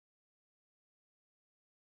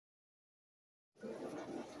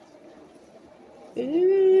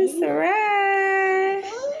Ooh, Sorai.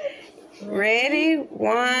 Ready?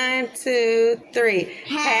 1, 2, 3.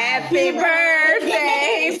 Happy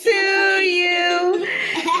birthday to you.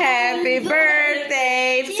 Happy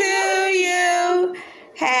birthday to you.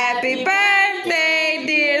 Happy birthday,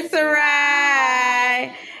 dear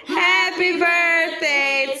Sorai. Happy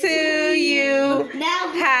birthday to you.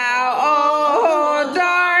 How old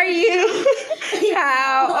are you?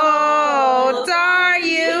 How old are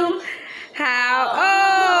you?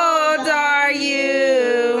 How old are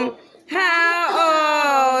you?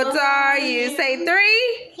 How old are you? Say 3.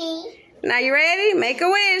 Now you ready? Make a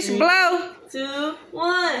wish. Blow. 2,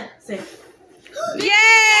 1. Say.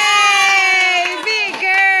 Yay! Big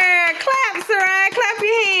girl. Clap, Sorai. Clap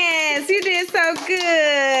your hands. You did so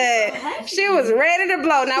good. She was ready to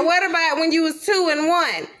blow. Now what about when you was 2 and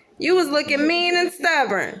 1? You was looking mean and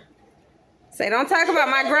stubborn. Say, don't talk about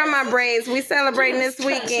my grandma braids. We celebrating this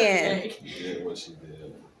weekend.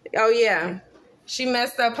 Oh, yeah. She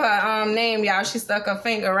messed up her name, y'all. She stuck her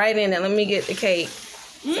finger right in it. Let me get the cake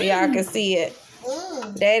so y'all can see it.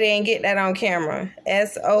 Daddy didn't get that on camera.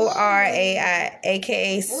 Sorai,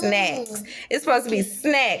 a.k.a. snacks. It's supposed to be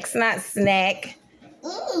snacks, not snack.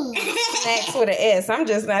 Snacks with an S. I'm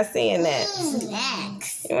just not seeing that.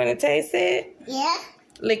 Snacks. You want to taste it? Yeah.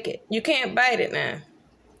 Lick it. You can't bite it now.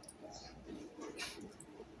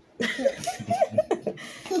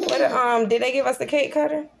 What, did they give us the cake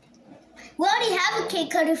cutter? We already have a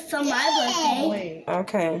cake cutter from my birthday.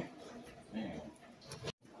 Okay.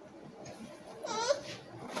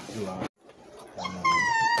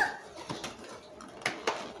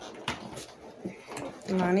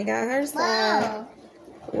 Lonnie got her stuff.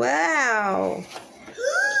 Wow.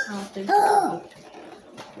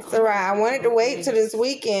 Sorai, I wanted to wait till this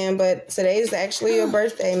weekend, but today's actually your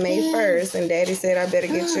birthday, May 1st, and Daddy said I better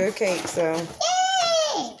get you a cake, so.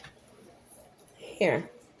 Here.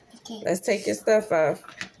 Let's take your stuff off.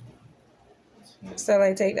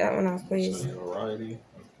 Sorai, take that one off, please.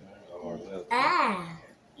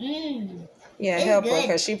 Yeah, help her,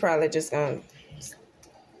 because she probably just gonna.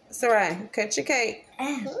 Sorai, cut your cake.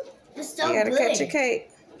 It's so You gotta good. cut your cake.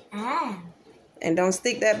 And don't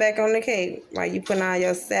stick that back on the cake while you putting all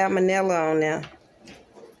your salmonella on there.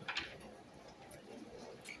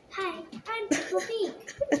 Hi, I'm Poopy.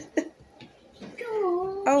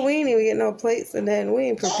 Oh, we ain't even get no plates and then we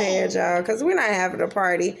ain't prepared, y'all, because we're not having a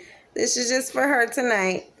party. This is just for her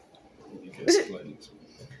tonight.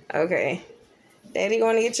 Okay. Daddy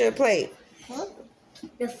going to get you a plate.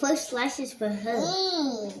 The first slice is for her.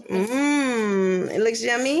 It looks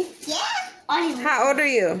yummy. Yeah. How old are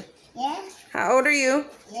you? Yeah. How old are you?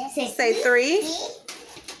 Yeah. Say 3.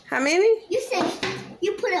 How many? You said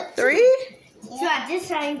you put up 3? So I just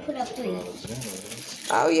saw you put up 3.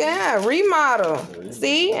 Oh, yeah. Remodel.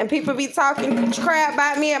 See? And people be talking crap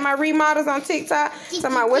about me at my remodels on TikTok. Talking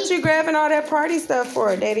about what you grabbing all that party stuff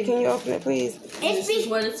for. Daddy, can you open it, please? This is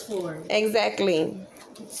what it's for. Exactly.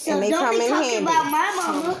 So and they don't come be in talking handy. about my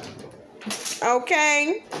mama.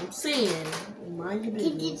 Okay. I'm seeing. Mind your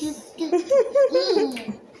business.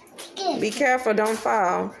 Be careful, don't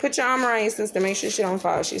fall. Put your arm around your sister. Make sure she don't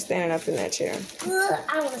fall. She's standing up in that chair.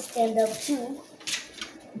 I want to stand up too.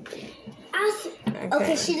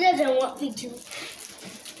 Okay, she doesn't want me to.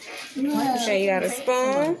 Okay, you got a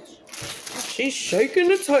spoon. She's shaking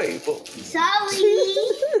the table. Sorry.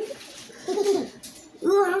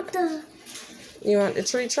 You want the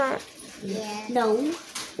tree trunk? Yeah. No.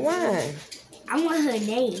 Why? I want her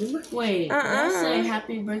name. Wait, y'all say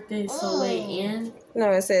happy birthday Soleil and? No,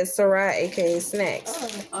 it says Sorai, a.k.a. Snacks.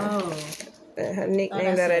 Oh. Her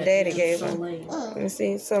nickname that her daddy gave her. Let me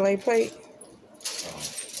see. Soleil plate.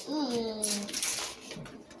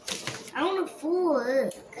 I want a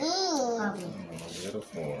fork.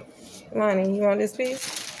 Lonnie, you want this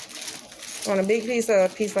piece? Want a big piece or a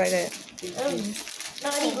piece like that?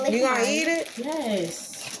 You gonna eat it?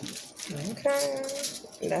 Yes. Okay.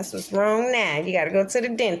 That's what's wrong now. You gotta go to the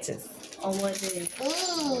dentist. On what day?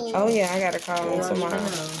 Oh yeah, I gotta call him tomorrow.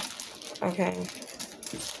 Okay.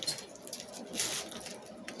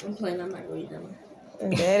 I'm playing. I'm not gonna eat that one.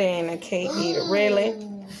 That ain't a cake eater, really?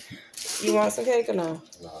 You want some cake or no?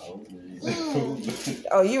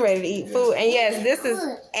 Oh, you ready to eat food? And yes, this is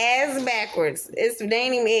ass backwards. They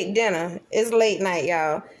ain't even ate dinner. It's late night,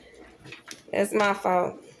 y'all. That's my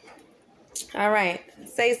fault. All right.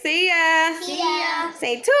 Say see ya. See ya.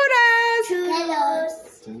 Say toodles.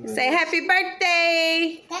 Toodles. Say happy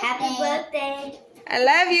birthday. Happy birthday. I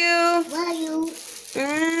love you. Love you.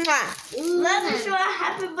 Mwah. Love you, Sorai.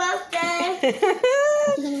 Happy birthday.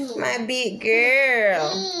 My big girl.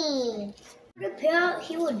 Prepare,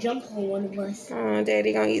 he will jump on one of us. Oh,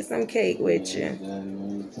 Daddy gonna eat some cake with you.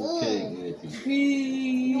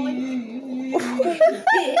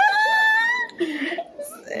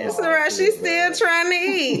 Sorai, she's still trying to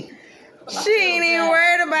eat. She ain't even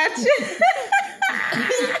worried about you.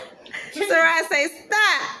 Sorai, say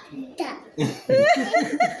stop.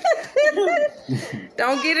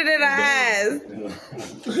 Don't get it in the eyes.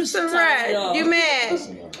 Sorai, you mad?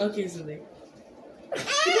 Okay, Sorai.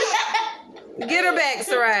 Get her back,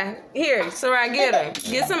 Sorai. Here, Sorai, get her.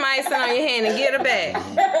 Get some icing on your hand and get her back.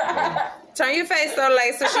 Turn your face so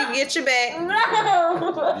late so she can get you back.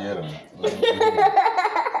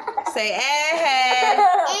 Say,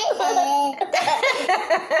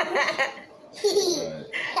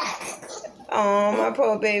 oh, my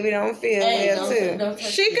poor baby don't feel well too.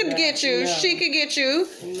 She could get you. No. She could get you.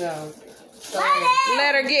 No.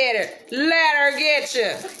 Let her get it. Let her get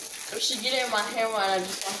you. If she get it in my hair while I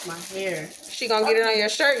just wash my hair. She gonna get it on your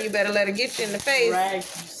shirt. You better let her get you in the face. Right,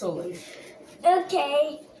 so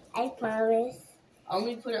okay, I promise. I'm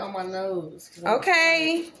gonna put it on my nose.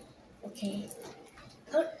 Okay. Okay.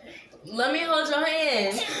 Let me hold your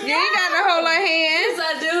hand. You ain't got to hold her hand. Yes,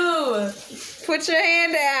 I do. Put your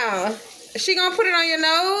hand down. Is she gonna put it on your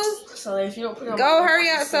nose? So if you don't put it on go, my nose, hurry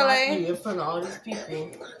up, Soleil. In front of all these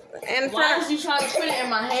people. And why is you trying to put it in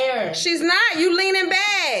my hair? She's not. You leaning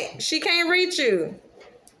back. She can't reach you.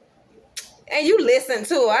 And you listen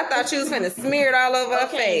to her. I thought you was finna smear it all over her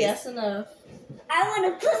face. That's enough. I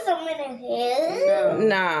want to put some in her hair. No.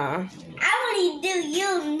 Nah. I want to do you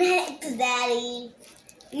next, Daddy.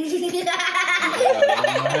 Sorry.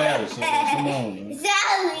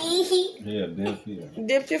 Yeah,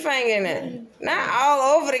 dip your finger in it. Not all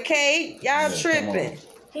over the cake. Y'all tripping.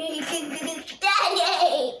 Daddy.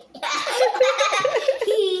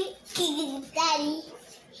 Daddy.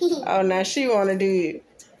 Oh, now she want to do it.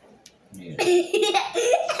 Yeah.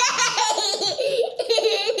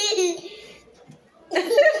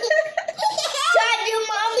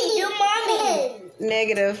 Do mommy.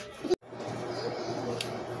 Negative.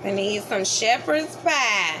 I need some shepherd's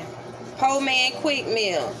pie. Po man quick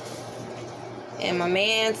meal. And my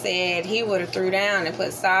man said he would have threw down and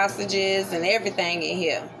put sausages and everything in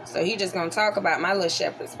here. So he just gonna talk about my little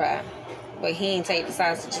shepherd's pie. But he ain't take the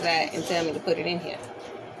sausages out and tell me to put it in here.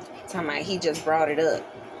 Talking about he just brought it up.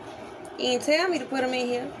 He ain't tell me to put them in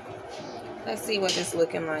here. Let's see what this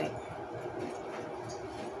looking like.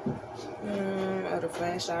 Oh, the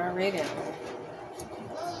flash already on.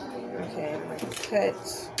 Okay, I'm gonna cut.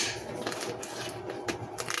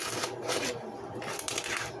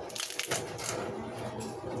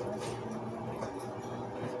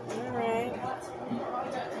 Alright.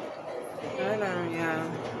 Hold on,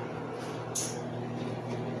 y'all.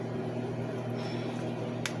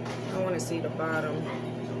 I want to see the bottom.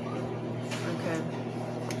 Okay.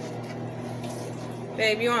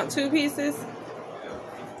 Babe, you want 2 pieces?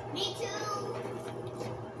 Me too.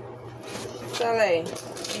 Soleil,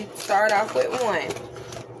 you start off with 1.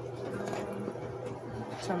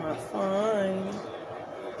 Talking about fine.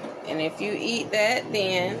 And if you eat that,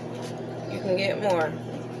 then you can get more.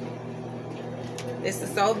 This is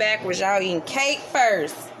so backwards. Y'all eating cake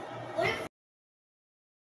first.